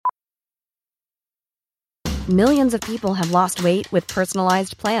Millions of people have lost weight with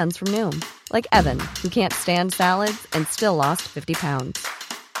personalized plans from Noom. Like Evan, who can't stand salads and still lost 50 pounds.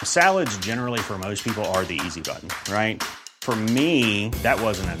 Salads generally for most people are the easy button, right? For me, that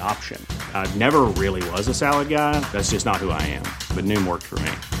wasn't an option. I never really was a salad guy. That's just not who I am. But Noom worked for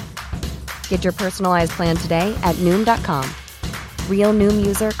me. Get your personalized plan today at Noom.com. Real Noom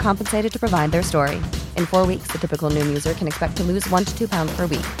user compensated to provide their story. In 4 weeks, the typical Noom user can expect to lose 1 to 2 pounds per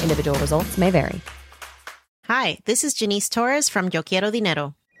week. Individual results may vary. Hi, this is Janice Torres from Yo Quiero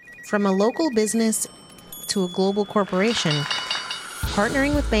Dinero. From a local business to a global corporation,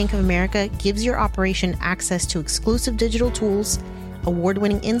 partnering with Bank of America gives your operation access to exclusive digital tools,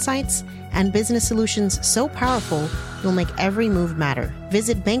 award-winning insights, and business solutions so powerful you'll make every move matter.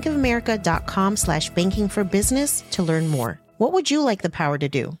 Visit bankofamerica.com/banking for business to learn more. What would you like the power to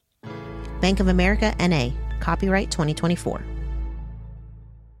do? Bank of America, N.A. Copyright 2024.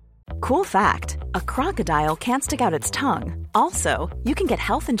 Cool fact, a crocodile can't stick out its tongue. Also, you can get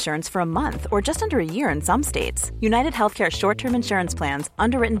health insurance for a month or just under a year in some states. United Healthcare short-term insurance plans,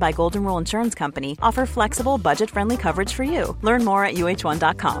 underwritten by Golden Rule Insurance Company, offer flexible, budget-friendly coverage for you. Learn more at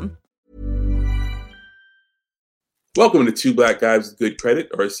uh1.com. Welcome to Two Black Guys with Good Credit,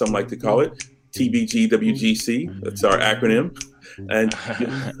 or as some like to call it, TBGWGC. That's our acronym. And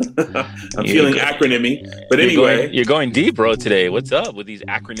I'm feeling acronymy. But anyway. You're going deep, bro, today. What's up with these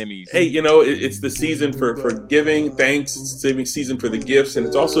acronymies? Hey, it's the season for giving, thanks, season for the gifts, and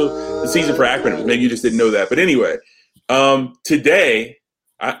it's also the season for acronyms. Maybe you just didn't know that. But anyway, today,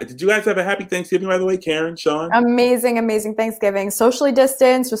 did you guys have a happy Thanksgiving, by the way, Karen, Sean? Amazing Thanksgiving. Socially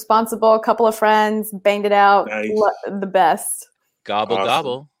distanced, responsible, a couple of friends, banged it out. Nice. The best. Gobble, Awesome.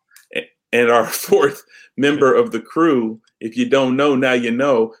 gobble. And our fourth member of the crew, if you don't know, now you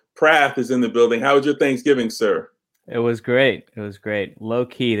know, Prath is in the building. How was your Thanksgiving, sir? It was great. Low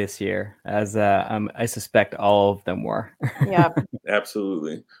key this year, as I suspect all of them were. Yeah.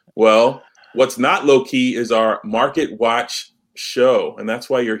 Absolutely. Well, what's not low key is our Market Watch show, and that's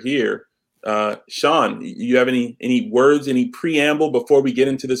why you're here. Sean, you have any words, any preamble before we get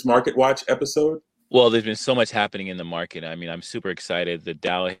into this Market Watch episode? Well, there's been so much happening in the market. I mean, I'm super excited. The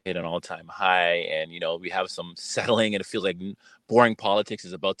Dow hit an all-time high, and, we have some settling, and it feels like boring politics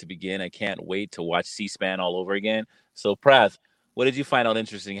is about to begin. I can't wait to watch C-SPAN all over again. So, Prath, what did you find out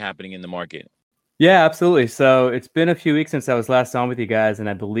interesting happening in the market? Yeah, absolutely. So it's been a few weeks since I was last on with you guys, and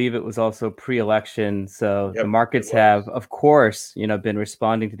I believe it was also pre-election. So the markets have, of course, been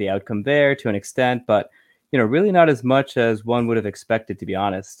responding to the outcome there to an extent, but really not as much as one would have expected, to be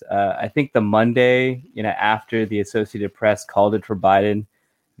honest. I think the Monday, after the Associated Press called it for Biden,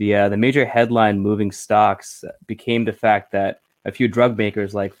 the major headline moving stocks became the fact that a few drug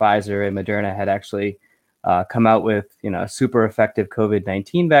makers like Pfizer and Moderna had actually come out with, a super effective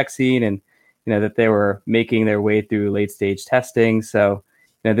COVID-19 vaccine, and, that they were making their way through late stage testing. So,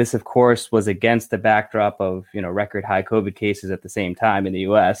 this, of course, was against the backdrop of, record high COVID cases at the same time in the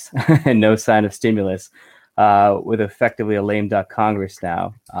US and no sign of stimulus. With effectively a lame duck Congress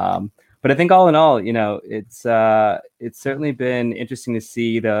now. But I think all in all, it's certainly been interesting to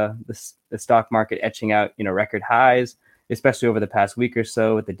see the stock market etching out, record highs, especially over the past week or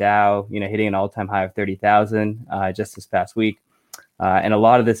so, with the Dow, hitting an all-time high of 30,000 just this past week. And a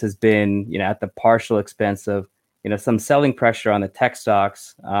lot of this has been, at the partial expense of, some selling pressure on the tech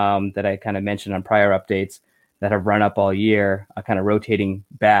stocks that I kind of mentioned on prior updates that have run up all year, kind of rotating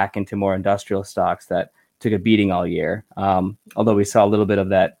back into more industrial stocks that took a beating all year. Although we saw a little bit of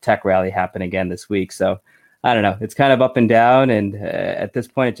that tech rally happen again this week. So I don't know, it's kind of up and down. And at this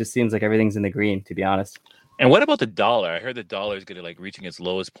point, it just seems like everything's in the green, to be honest. And what about the dollar? I heard the dollar is going to reaching its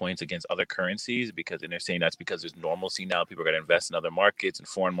lowest points against other currencies and they're saying that's because there's normalcy now. People are going to invest in other markets and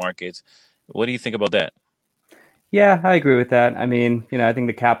foreign markets. What do you think about that? Yeah, I agree with that. I mean, I think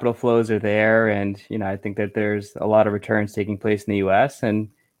the capital flows are there, and, I think that there's a lot of returns taking place in the US, and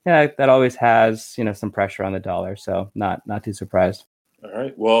that always has, some pressure on the dollar. So not too surprised. All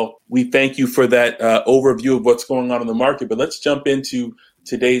right. Well, we thank you for that overview of what's going on in the market. But let's jump into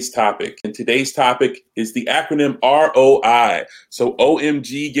today's topic. And today's topic is the acronym ROI. So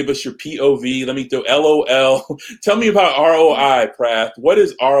OMG, give us your POV. Let me do LOL. Tell me about ROI, Prath. What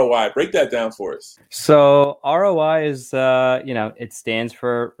is ROI? Break that down for us. So ROI is, it stands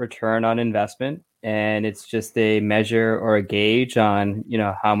for return on investment. And it's just a measure or a gauge on,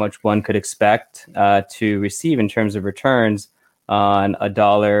 how much one could expect to receive in terms of returns on a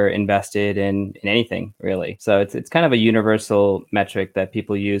dollar invested in anything, really. So it's kind of a universal metric that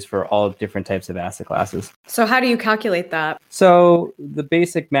people use for all different types of asset classes. So how do you calculate that? So the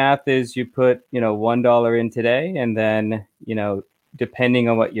basic math is you put, $1 in today, and then, depending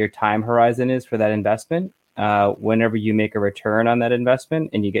on what your time horizon is for that investment, whenever you make a return on that investment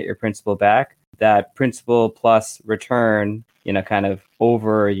and you get your principal back, that principal plus return, kind of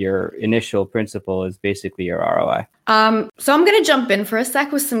over your initial principal is basically your ROI. So I'm going to jump in for a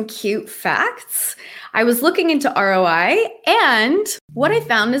sec with some cute facts. I was looking into ROI, and what I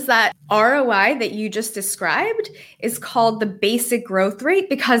found is that ROI that you just described is called the basic growth rate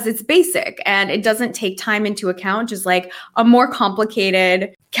because it's basic and it doesn't take time into account, just like a more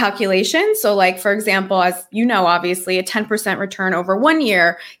complicated calculation. So like, for example, as you know, obviously a 10% return over 1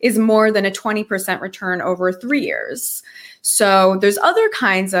 year is more than a 20% return over 3 years. So there's other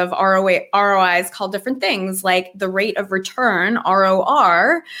kinds of ROIs called different things, like the rate of return,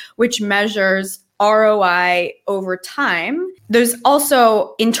 ROR, which measures ROI over time. There's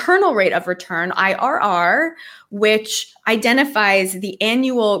also internal rate of return, IRR, which identifies the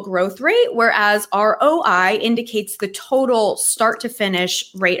annual growth rate, whereas ROI indicates the total start to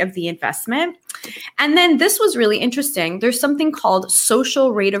finish rate of the investment. And then this was really interesting. There's something called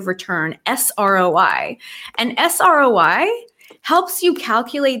social rate of return, SROI. And SROI helps you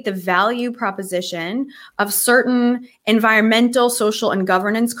calculate the value proposition of certain environmental, social, and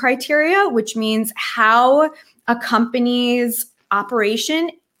governance criteria, which means how a company's operation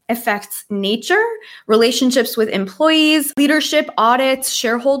affects nature, relationships with employees, leadership, audits,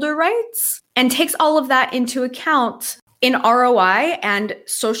 shareholder rights, and takes all of that into account in ROI and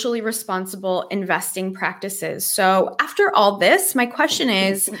socially responsible investing practices. So after all this, my question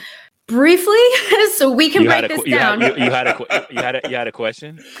is, briefly, so we can break this down. You had a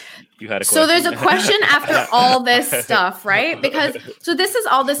question? So there's a question after all this stuff, right? Because so this is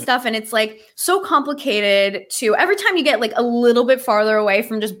all this stuff and it's like so complicated to every time you get like a little bit farther away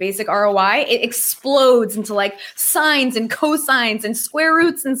from just basic ROI, it explodes into like sines and cosines and square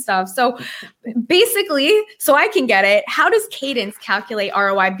roots and stuff. So basically, so I can get it, how does Cadence calculate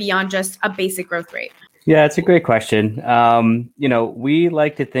ROI beyond just a basic growth rate? Yeah, it's a great question. We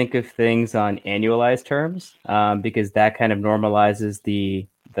like to think of things on annualized terms because that kind of normalizes the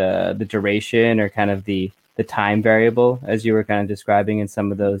duration or kind of the time variable, as you were kind of describing in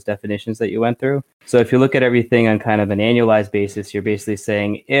some of those definitions that you went through. So if you look at everything on kind of an annualized basis, you're basically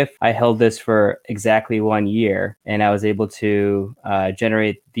saying if I held this for exactly 1 year and I was able to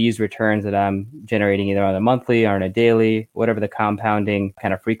generate these returns that I'm generating either on a monthly or on a daily, whatever the compounding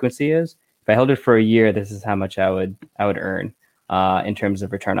kind of frequency is, if I held it for a year, this is how much I would earn in terms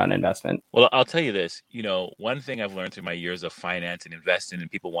of return on investment. Well, I'll tell you this, one thing I've learned through my years of finance and investing and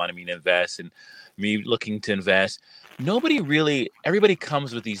people wanting me to invest and me looking to invest, everybody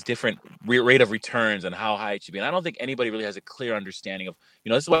comes with these different rate of returns and how high it should be. And I don't think anybody really has a clear understanding of,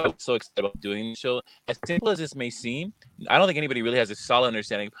 this is why I'm so excited about doing the show. As simple as this may seem, I don't think anybody really has a solid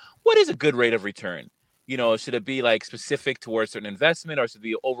understanding of what is a good rate of return. Should it be like specific towards certain investment or should it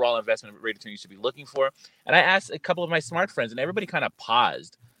be overall investment rate of return you should be looking for? And I asked a couple of my smart friends and everybody kind of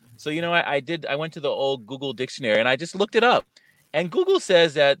paused. So, I went to the old Google dictionary and I just looked it up. And Google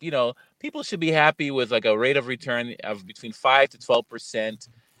says that, people should be happy with like a rate of return of between 5 to 12%.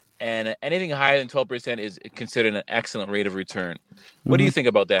 And anything higher than 12% is considered an excellent rate of return. What do you think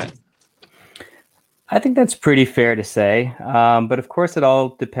about that? I think that's pretty fair to say. But of course, it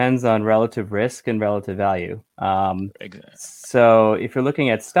all depends on relative risk and relative value. Exactly. So if you're looking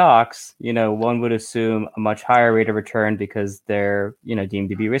at stocks, one would assume a much higher rate of return because they're, deemed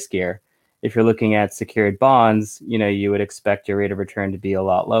to be riskier. If you're looking at secured bonds, you would expect your rate of return to be a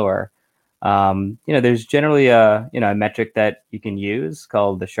lot lower. There's generally a metric that you can use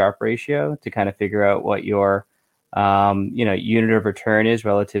called the Sharpe ratio to kind of figure out what your unit of return is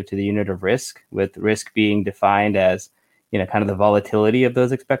relative to the unit of risk, with risk being defined as, kind of the volatility of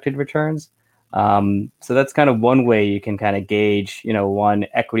those expected returns. So that's kind of one way you can kind of gauge, one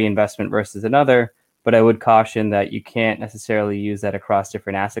equity investment versus another. But I would caution that you can't necessarily use that across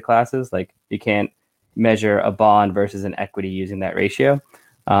different asset classes. Like you can't measure a bond versus an equity using that ratio.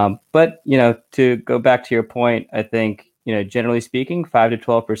 But, to go back to your point, I think, generally speaking, 5 to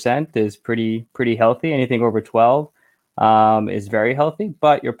 12% is pretty healthy. Anything over 12 is very healthy,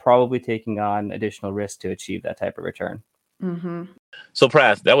 but you're probably taking on additional risk to achieve that type of return. Mm-hmm. So,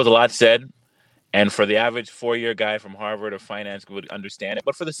 Prath, that was a lot said. And for the average 4-year guy from Harvard or finance would understand it.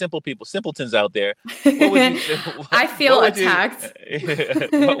 But for the simple people, simpletons out there, what would you say, I feel attacked.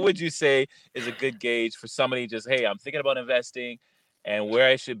 What would you say is a good gauge for somebody just, hey, I'm thinking about investing and where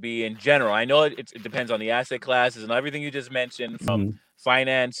I should be in general? I know it depends on the asset classes and everything you just mentioned from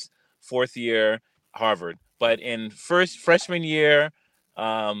finance, 4th year, Harvard. But in freshman year,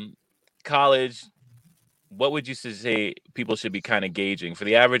 college, what would you say people should be kind of gauging for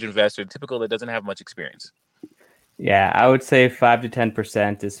the average investor, typical that doesn't have much experience? Yeah, I would say 5 to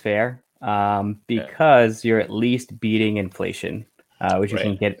 10% is fair. because you're at least beating inflation, which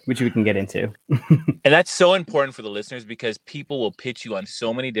we can get into. And that's so important for the listeners because people will pitch you on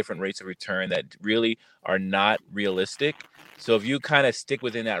so many different rates of return that really are not realistic. So if you kind of stick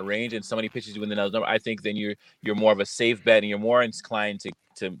within that range and somebody pitches you within those number, I think then you're more of a safe bet and you're more inclined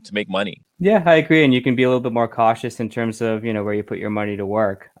to make money. Yeah, I agree. And you can be a little bit more cautious in terms of, where you put your money to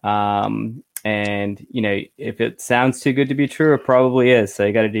work. And, if it sounds too good to be true, it probably is. So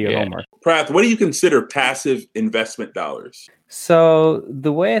you got to do your homework. Prath, what do you consider passive investment dollars? So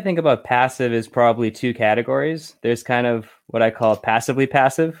the way I think about passive is probably two categories. There's kind of what I call passively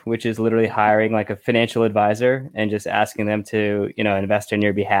passive, which is literally hiring like a financial advisor and just asking them to, invest on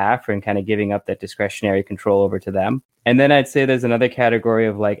your behalf and kind of giving up that discretionary control over to them. And then I'd say there's another category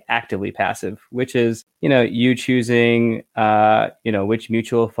of like actively passive, which is, you choosing, which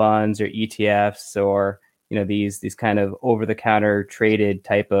mutual funds or ETFs or, these kind of over-the-counter traded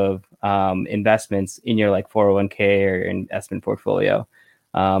type of investments in your like 401k or investment portfolio.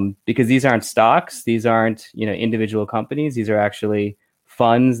 Because these aren't stocks, these aren't, individual companies. These are actually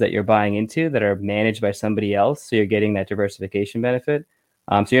funds that you're buying into that are managed by somebody else. So you're getting that diversification benefit.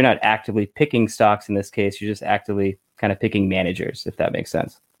 So you're not actively picking stocks in this case. You're just actively kind of picking managers, if that makes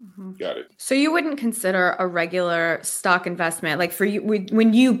sense. Mm-hmm. Got it. So you wouldn't consider a regular stock investment, like for you,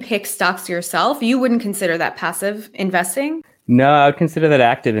 when you pick stocks yourself, you wouldn't consider that passive investing? No, I would consider that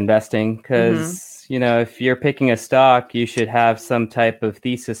active investing because, if you're picking a stock, you should have some type of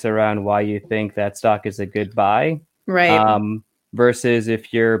thesis around why you think that stock is a good buy. Right. Versus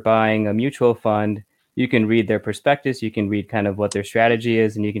if you're buying a mutual fund, you can read their prospectus, you can read kind of what their strategy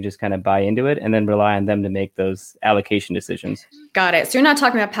is, and you can just kind of buy into it and then rely on them to make those allocation decisions. Got it. So you're not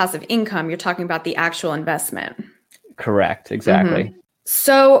talking about passive income, you're talking about the actual investment. Correct. Exactly. Mm-hmm.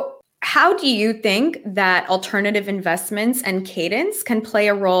 So how do you think that alternative investments and Cadence can play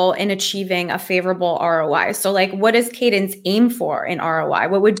a role in achieving a favorable ROI? So like, what does Cadence aim for in ROI?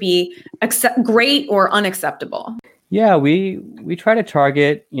 What would be great or unacceptable? Yeah, we try to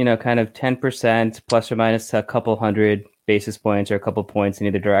target, kind of 10% plus or minus a couple hundred basis points or a couple points in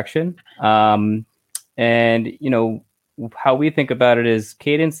either direction. And, how we think about it is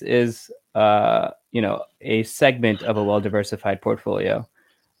Cadence is, a segment of a well-diversified portfolio.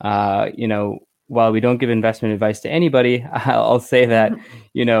 While we don't give investment advice to anybody, I'll say that,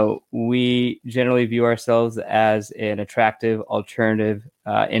 we generally view ourselves as an attractive alternative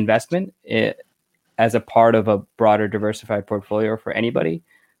investment as a part of a broader diversified portfolio for anybody.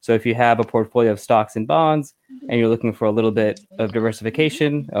 So if you have a portfolio of stocks and bonds and you're looking for a little bit of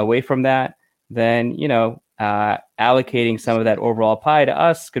diversification away from that, then, allocating some of that overall pie to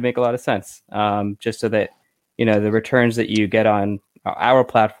us could make a lot of sense. Just so that, the returns that you get on our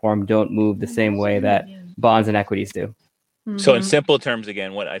platform don't move the same way that bonds and equities do. So in simple terms,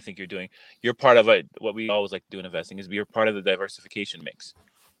 again, what I think you're doing, you're part of what we always like to do in investing is you're part of the diversification mix.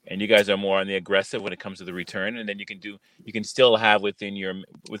 And you guys are more on the aggressive when it comes to the return. And then you can still have within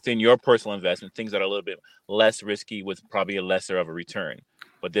your personal investment, things that are a little bit less risky with probably a lesser of a return.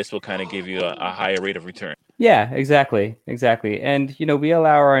 But this will kind of give you a higher rate of return. Yeah, exactly. And, we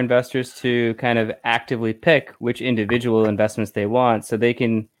allow our investors to kind of actively pick which individual investments they want so they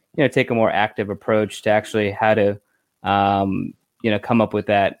can, take a more active approach to actually how to, come up with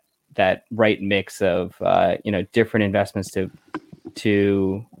that right mix of, different investments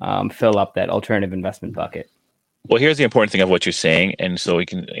to fill up that alternative investment bucket. Well, here's the important thing of what you're saying. And so we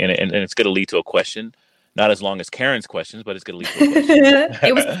can, and it's going to lead to a question. Not as long as Karen's questions, but it's going to lead to a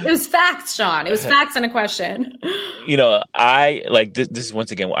question. It was facts, Sean. It was facts and a question. I like this is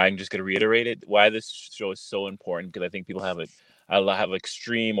once again, I'm just going to reiterate it, why this show is so important, because I think people have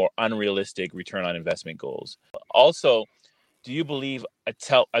extreme or unrealistic return on investment goals. Also, do you believe a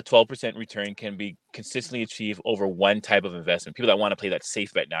 12% return can be consistently achieved over one type of investment? People that want to play that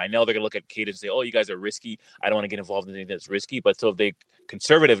safe bet. Now, I know they're going to look at Cadence and say, oh, you guys are risky. I don't want to get involved in anything that's risky. But so if they're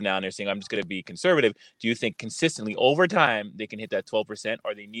conservative now and they're saying, I'm just going to be conservative, do you think consistently over time they can hit that 12%,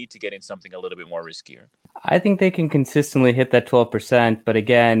 or they need to get in something a little bit more riskier? I think they can consistently hit that 12%. But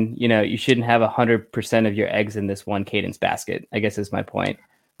again, you shouldn't have 100% of your eggs in this one Cadence basket, I guess is my point.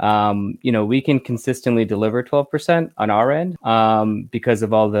 We can consistently deliver 12% on our end because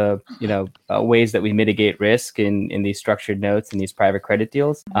of all the, ways that we mitigate risk in these structured notes and these private credit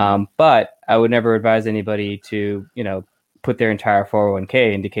deals. But I would never advise anybody to, put their entire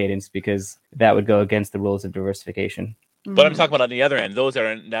 401k into Cadence because that would go against the rules of diversification. But I'm talking about on the other end, those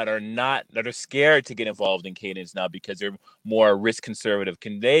that are scared to get involved in Cadence now because they're more risk conservative.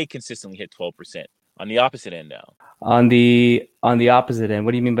 Can they consistently hit 12%? On the opposite end now. On the opposite end,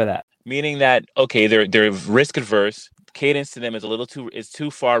 what do you mean by that? Meaning that, okay, they're risk adverse. Cadence to them is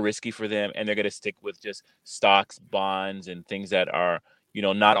too far risky for them, and they're going to stick with just stocks, bonds, and things that are,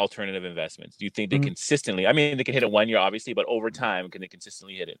 not alternative investments. Do you think they consistently, I mean, they can hit it 1 year, obviously, but over time, can they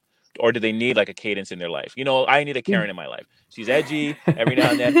consistently hit it? Or do they need like a Cadence in their life? I need a Karen in my life. She's edgy. Every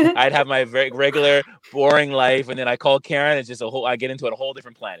now and then I'd have my very regular, boring life. And then I call Karen. It's just I get into a whole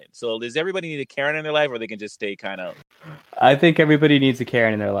different planet. So does everybody need a Karen in their life, or they can just stay kind of? I think everybody needs a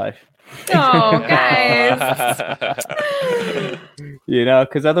Karen in their life. Oh, guys.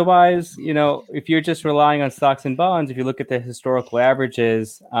 Because otherwise, if you're just relying on stocks and bonds, if you look at the historical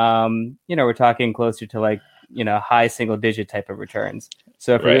averages, we're talking closer to like, high single digit type of returns.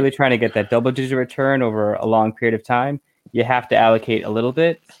 So if you're really trying to get that double digit return over a long period of time, you have to allocate a little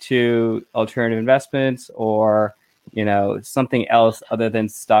bit to alternative investments or, something else other than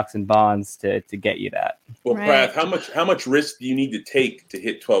stocks and bonds to get you that. Well, Prath, how much risk do you need to take to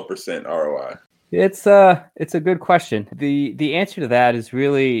hit 12% ROI? It's a good question. The answer to that is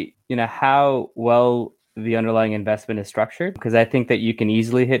really, how well the underlying investment is structured, because I think that you can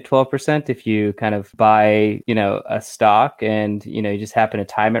easily hit 12% if you kind of buy, a stock and, you just happen to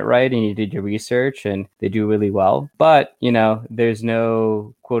time it right and you did your research and they do really well. But, there's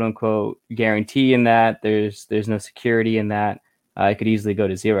no quote unquote guarantee in that. There's no security in that. It could easily go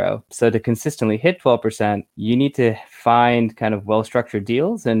to zero. So to consistently hit 12%, you need to find kind of well-structured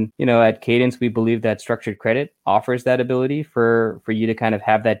deals. And, at Cadence, we believe that structured credit offers that ability for you to kind of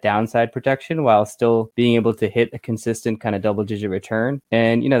have that downside protection while still being able to hit a consistent kind of double-digit return.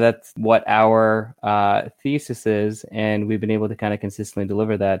 And, that's what our thesis is. And we've been able to kind of consistently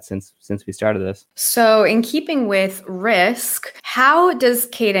deliver that since we started this. So in keeping with risk, how does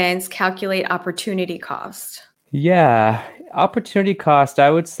Cadence calculate opportunity cost? Yeah, opportunity cost. I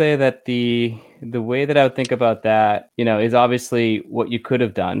would say that the way that I would think about that, is obviously what you could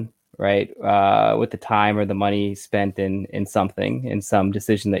have done, right? With the time or the money spent in something, in some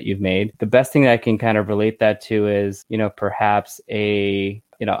decision that you've made. The best thing that I can kind of relate that to is, perhaps a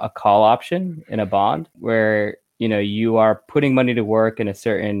call option in a bond where you are putting money to work in a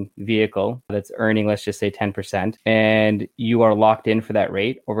certain vehicle that's earning, let's just say 10%, and you are locked in for that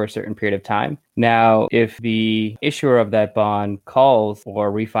rate over a certain period of time. Now, if the issuer of that bond calls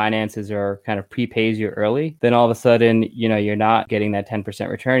or refinances or kind of prepays you early, then all of a sudden, you're not getting that 10%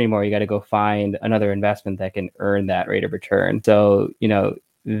 return anymore. You got to go find another investment that can earn that rate of return. So,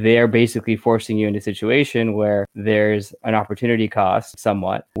 they're basically forcing you into a situation where there's an opportunity cost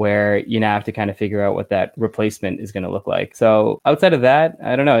somewhat, where you now have to kind of figure out what that replacement is going to look like. So outside of that,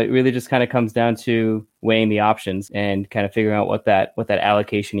 I don't know. It really just kind of comes down to weighing the options and kind of figuring out what that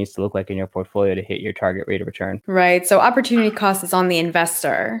allocation needs to look like in your portfolio to hit your target rate of return. Right. So opportunity cost is on the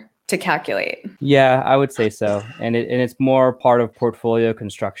investor to calculate. Yeah, I would say so. And it's more part of portfolio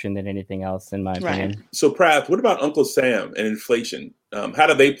construction than anything else, in my opinion. So Prath, what about Uncle Sam and inflation? How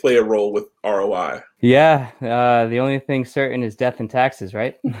do they play a role with ROI? Yeah, the only thing certain is death and taxes,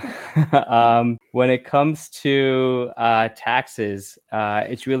 right? When it comes to taxes,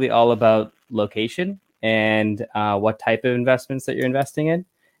 it's really all about location and what type of investments that you're investing in.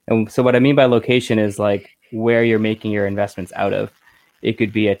 And so what I mean by location is like where you're making your investments out of. It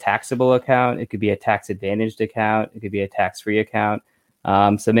could be a taxable account. It could be a tax advantaged account. It could be a tax-free account.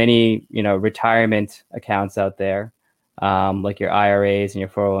 So many, retirement accounts out there, like your IRAs and your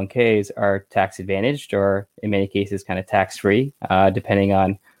 401ks are tax advantaged, or in many cases kind of tax-free, depending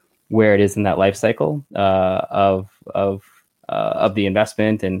on where it is in that life cycle of the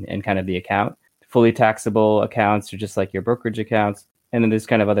investment and kind of the account. Fully taxable accounts are just like your brokerage accounts. And then there's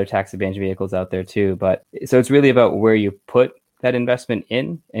kind of other tax advantage vehicles out there too. But so it's really about where you put that investment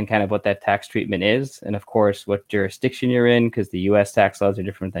in and kind of what that tax treatment is. And of course, what jurisdiction you're in, because the US tax laws are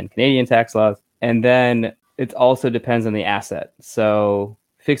different than Canadian tax laws. And then it also depends on the asset. So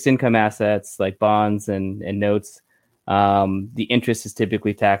fixed income assets like bonds and notes, the interest is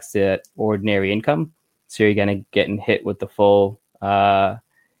typically taxed at ordinary income. So you're going to get hit with the full,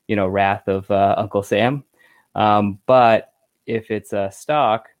 wrath of Uncle Sam. But if it's a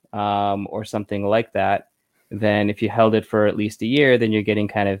stock or something like that, then if you held it for at least a year, then you're getting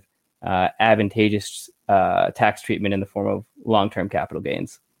kind of advantageous tax treatment in the form of long-term capital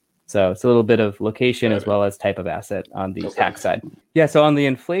gains. So it's a little bit of location as well as type of asset on the tax side. Yeah, so on the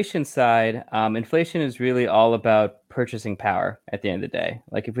inflation side, inflation is really all about purchasing power at the end of the day.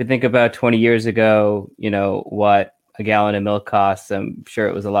 Like if we think about 20 years ago, what a gallon of milk costs, I'm sure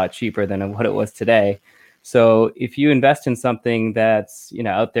it was a lot cheaper than what it was today. So if you invest in something that's,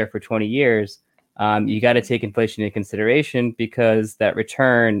 out there for 20 years, you got to take inflation into consideration, because that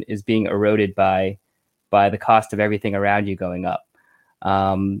return is being eroded by the cost of everything around you going up.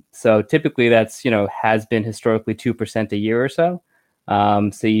 So typically that's, has been historically 2% a year or so.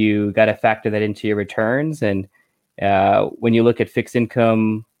 So you got to factor that into your returns. And when you look at fixed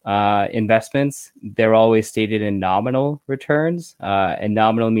income investments, they're always stated in nominal returns, and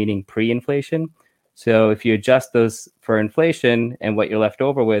nominal meaning pre-inflation. So if you adjust those for inflation, and what you're left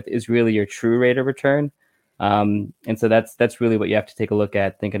over with is really your true rate of return. And so that's really what you have to take a look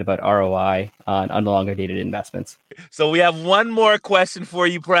at thinking about ROI on longer dated investments. So we have one more question for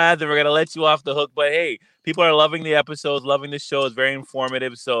you, Prad, then we're going to let you off the hook. But hey, people are loving the episodes, loving the show. It's very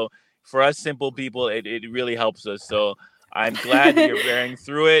informative. So for us simple people, it really helps us. So I'm glad that you're bearing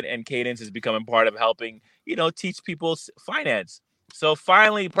through it, and Cadence is becoming part of helping, teach people finance. So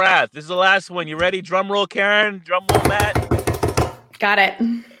finally, Prad, this is the last one. You ready? Drum roll, Karen. Drum roll, Matt. Got it.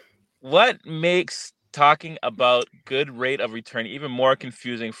 What makes talking about good rate of return even more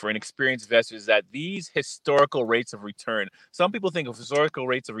confusing for inexperienced investors is that these historical rates of return, some people think of historical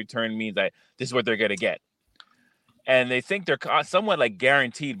rates of return means that this is what they're going to get. And they think they're somewhat like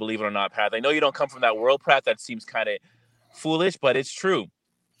guaranteed, believe it or not, Pratt. I know you don't come from that world, Pratt. That seems kind of foolish, but it's true.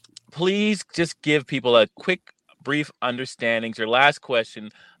 Please just give people a quick, brief understanding. Your last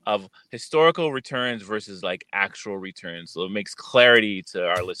question of historical returns versus like actual returns. So it makes clarity to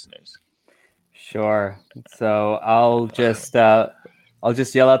our listeners. Sure. So I'll just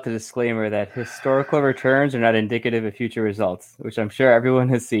yell out the disclaimer that historical returns are not indicative of future results, which I'm sure everyone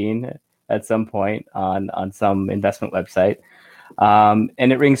has seen at some point on some investment website. And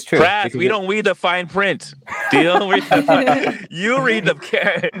it rings true. Pratt, we don't read the fine print. Deal? You read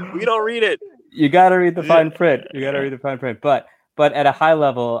the. We don't read it. You got to read the fine print. But at a high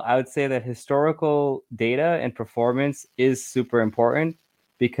level, I would say that historical data and performance is super important,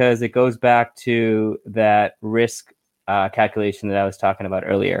 because it goes back to that risk calculation that I was talking about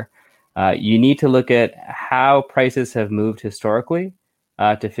earlier. You need to look at how prices have moved historically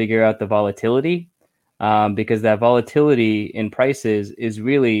to figure out the volatility, because that volatility in prices is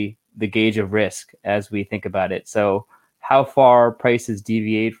really the gauge of risk as we think about it. So how far prices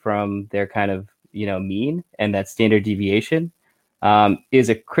deviate from their kind of mean, and that standard deviation is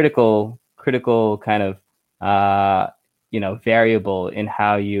a critical kind of variable in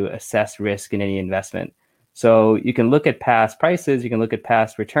how you assess risk in any investment. So you can look at past prices, you can look at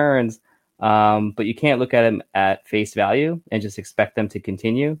past returns, but you can't look at them at face value and just expect them to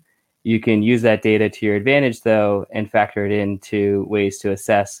continue. You can use that data to your advantage, though, and factor it into ways to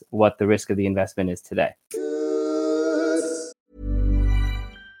assess what the risk of the investment is today.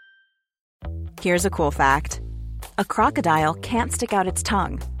 Here's a cool fact. A crocodile can't stick out its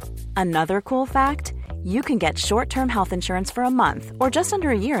tongue. Another cool fact, you can get short-term health insurance for a month or just under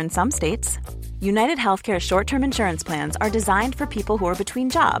a year in some states. United Healthcare short-term insurance plans are designed for people who are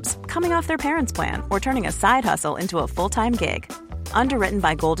between jobs, coming off their parents' plan, or turning a side hustle into a full-time gig. Underwritten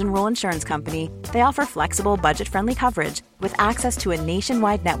by Golden Rule Insurance Company, they offer flexible, budget-friendly coverage with access to a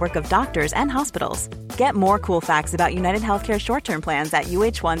nationwide network of doctors and hospitals. Get more cool facts about United Healthcare short-term plans at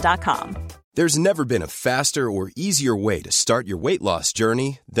uh1.com. There's never been a faster or easier way to start your weight loss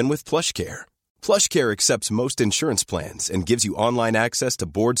journey than with PlushCare. PlushCare accepts most insurance plans and gives you online access to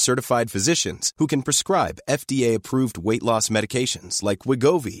board-certified physicians who can prescribe FDA-approved weight loss medications like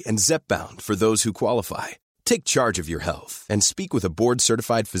Wegovy and Zepbound for those who qualify. Take charge of your health and speak with a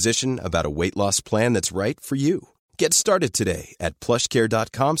board-certified physician about a weight loss plan that's right for you. Get started today at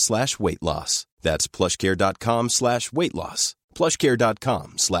plushcare.com/weight-loss. That's plushcare.com/weight-loss.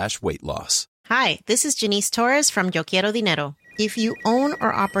 plushcare.com/weight-loss. Hi, this is Janice Torres from Yo Quiero Dinero. If you own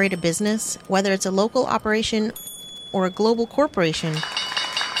or operate a business, whether it's a local operation or a global corporation,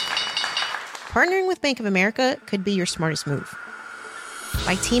 partnering with Bank of America could be your smartest move.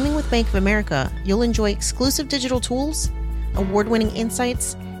 By teaming with Bank of America, you'll enjoy exclusive digital tools, award-winning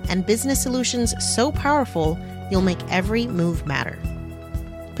insights, and business solutions so powerful you'll make every move matter.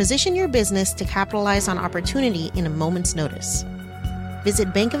 Position your business to capitalize on opportunity in a moment's notice. Visit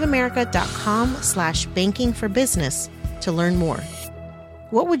bankofamerica.com/bankingforbusiness to learn more.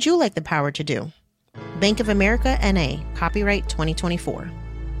 What would you like the power to do? Bank of America N.A., copyright 2024.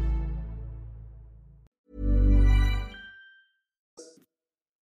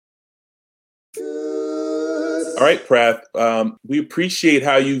 All right, Prath, we appreciate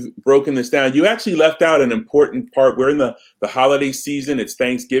how you've broken this down. You actually left out an important part. We're in the holiday season. It's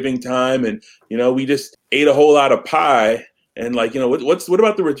Thanksgiving time. And, we just ate a whole lot of pie. And what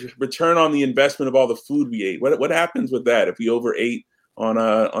about the return on the investment of all the food we ate? What happens with that if we overate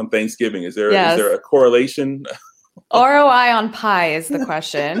on Thanksgiving? Is there a correlation? ROI on pie is the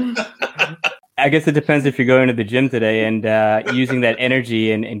question. I guess it depends if you're going to the gym today and using that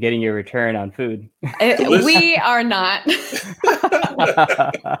energy and getting your return on food. We are not.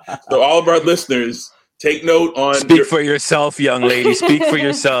 So all of our listeners, take note on. Speak for yourself, young lady. Speak for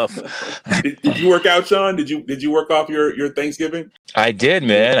yourself. Did you work out, Sean? Did you work off your Thanksgiving? I did,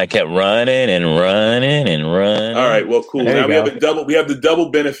 man. I kept running and running and running. All right, well, cool. Now we have the double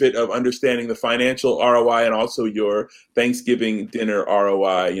benefit of understanding the financial ROI and also your Thanksgiving dinner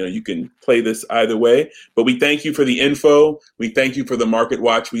ROI. You can play this either way, but we thank you for the info. We thank you for the Market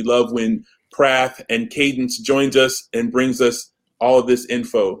Watch. We love when Prath and Cadence joins us and brings us all of this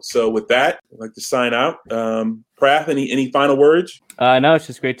info. So with that, I'd like to sign out. Prath, any final words? No, it's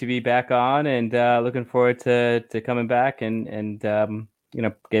just great to be back on, and looking forward to coming back and giving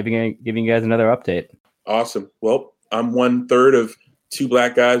you guys another update. Awesome. Well, I'm 1/3 of two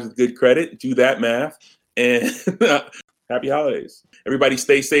black guys with good credit. Do that math, and happy holidays. Everybody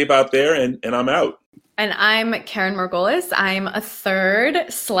stay safe out there, and I'm out. And I'm Karen Margolis. I'm a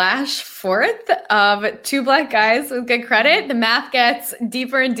 3rd/4th of two black guys with good credit. The math gets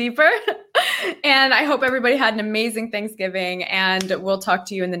deeper and deeper. And I hope everybody had an amazing Thanksgiving, and we'll talk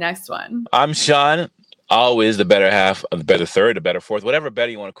to you in the next one. I'm Sean, always the better half, the better third, the better fourth, whatever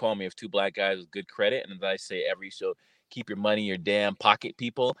better you want to call me, of two black guys with good credit. And as I say every show, keep your money in your damn pocket,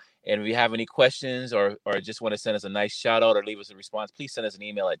 people. And if you have any questions or just want to send us a nice shout out or leave us a response, please send us an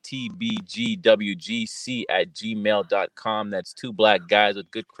email at tbgwgc@gmail.com. That's two black guys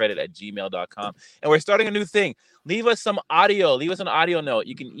with good credit @gmail.com. And we're starting a new thing. Leave us some audio. Leave us an audio note.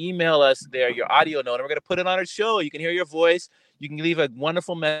 You can email us there, your audio note, and we're going to put it on our show. You can hear your voice. You can leave a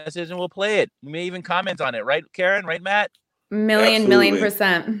wonderful message and we'll play it. We may even comment on it. Right, Karen? Right, Matt? Million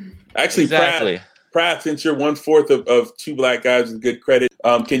percent. Actually, exactly. Prath, since you're 1/4 of two black guys with good credit,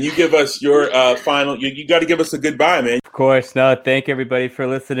 can you give us your final? You got to give us a goodbye, man. Of course. No, thank everybody for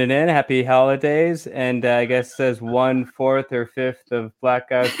listening in. Happy holidays, and I guess as 1/4 or 5th of black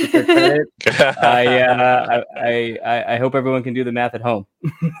guys with good credit, I hope everyone can do the math at home.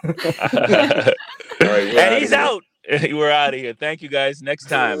 All right, and he's out. We're out of here. Thank you, guys. Next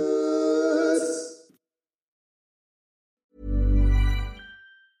time.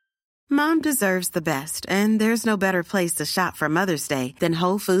 Mom deserves the best, and there's no better place to shop for Mother's Day than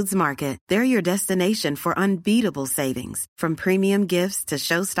Whole Foods Market. They're your destination for unbeatable savings, from premium gifts to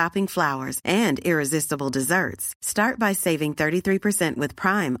show-stopping flowers and irresistible desserts. Start by saving 33% with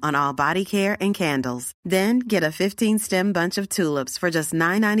Prime on all body care and candles. Then get a 15-stem bunch of tulips for just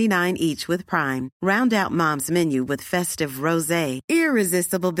 $9.99 each with Prime. Round out Mom's menu with festive rosé,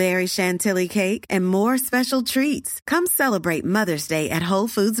 irresistible berry chantilly cake, and more special treats. Come celebrate Mother's Day at Whole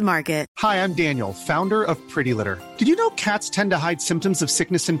Foods Market. Hi, I'm Daniel, founder of Pretty Litter. Did you know cats tend to hide symptoms of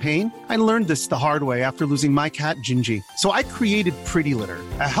sickness and pain? I learned this the hard way after losing my cat, Gingy. So I created Pretty Litter,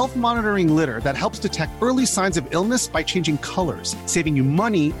 a health monitoring litter that helps detect early signs of illness by changing colors, saving you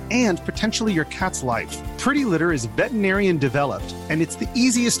money and potentially your cat's life. Pretty Litter is veterinarian developed, and it's the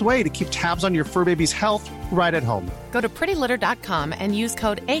easiest way to keep tabs on your fur baby's health right at home. Go to prettylitter.com and use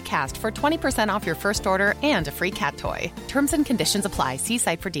code ACAST for 20% off your first order and a free cat toy. Terms and conditions apply. See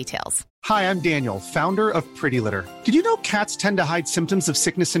site for details. Hi, I'm Daniel, founder of Pretty Litter. Did you know cats tend to hide symptoms of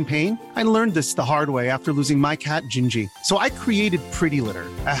sickness and pain? I learned this the hard way after losing my cat, Gingy. So I created Pretty Litter,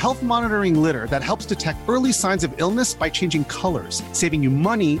 a health monitoring litter that helps detect early signs of illness by changing colors, saving you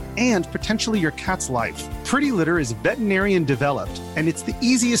money and potentially your cat's life. Pretty Litter is veterinarian developed, and it's the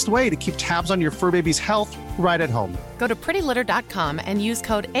easiest way to keep tabs on your fur baby's health right at home. Go to prettylitter.com and use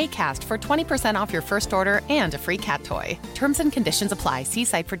code ACAST for 20% off your first order and a free cat toy. Terms and conditions apply. See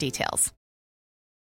site for details.